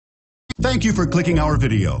Thank you for clicking our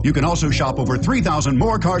video. You can also shop over 3,000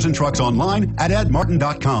 more cars and trucks online at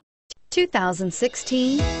edmartin.com.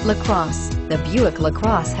 2016 LaCrosse. The Buick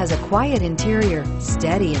LaCrosse has a quiet interior,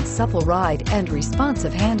 steady and supple ride, and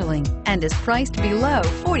responsive handling, and is priced below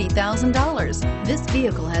 $40,000. This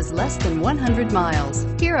vehicle has less than 100 miles.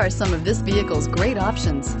 Here are some of this vehicle's great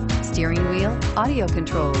options: steering wheel audio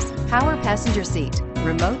controls, power passenger seat,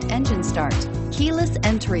 remote engine start, keyless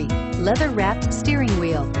entry, leather-wrapped steering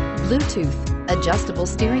wheel, Bluetooth, adjustable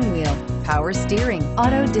steering wheel, power steering,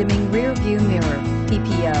 auto-dimming rear view mirror,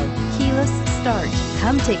 PPO, keyless start.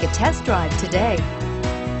 Come take a test drive today.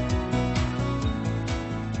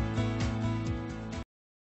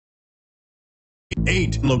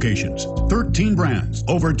 Eight locations, 13 brands,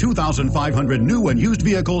 over 2,500 new and used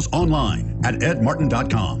vehicles online at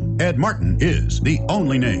edmartin.com. Ed Martin is the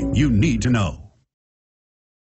only name you need to know.